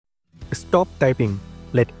Stop typing.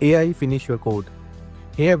 Let AI finish your code.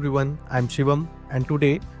 Hey everyone, I'm Shivam and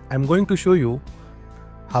today I'm going to show you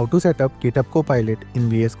how to set up GitHub Copilot in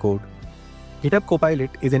VS Code. GitHub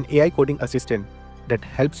Copilot is an AI coding assistant that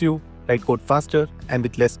helps you write code faster and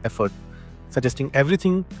with less effort, suggesting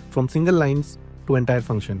everything from single lines to entire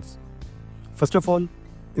functions. First of all,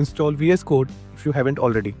 install VS Code if you haven't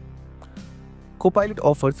already. Copilot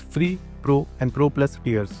offers free, Pro and Pro Plus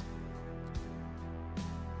tiers.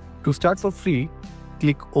 To start for free,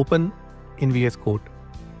 click Open in VS Code.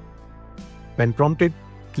 When prompted,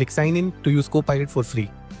 click Sign in to use Copilot for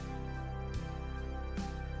free.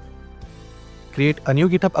 Create a new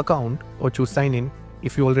GitHub account or choose Sign in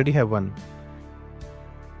if you already have one.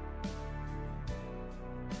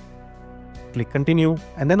 Click Continue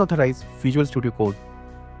and then authorize Visual Studio Code.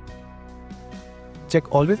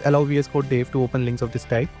 Check Always allow VS Code Dev to open links of this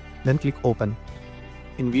type, then click Open.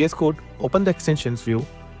 In VS Code, open the Extensions view.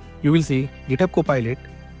 You will see GitHub Copilot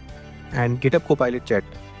and GitHub Copilot Chat.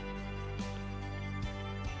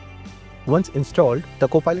 Once installed, the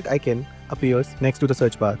Copilot icon appears next to the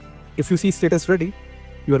search bar. If you see status ready,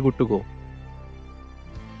 you are good to go.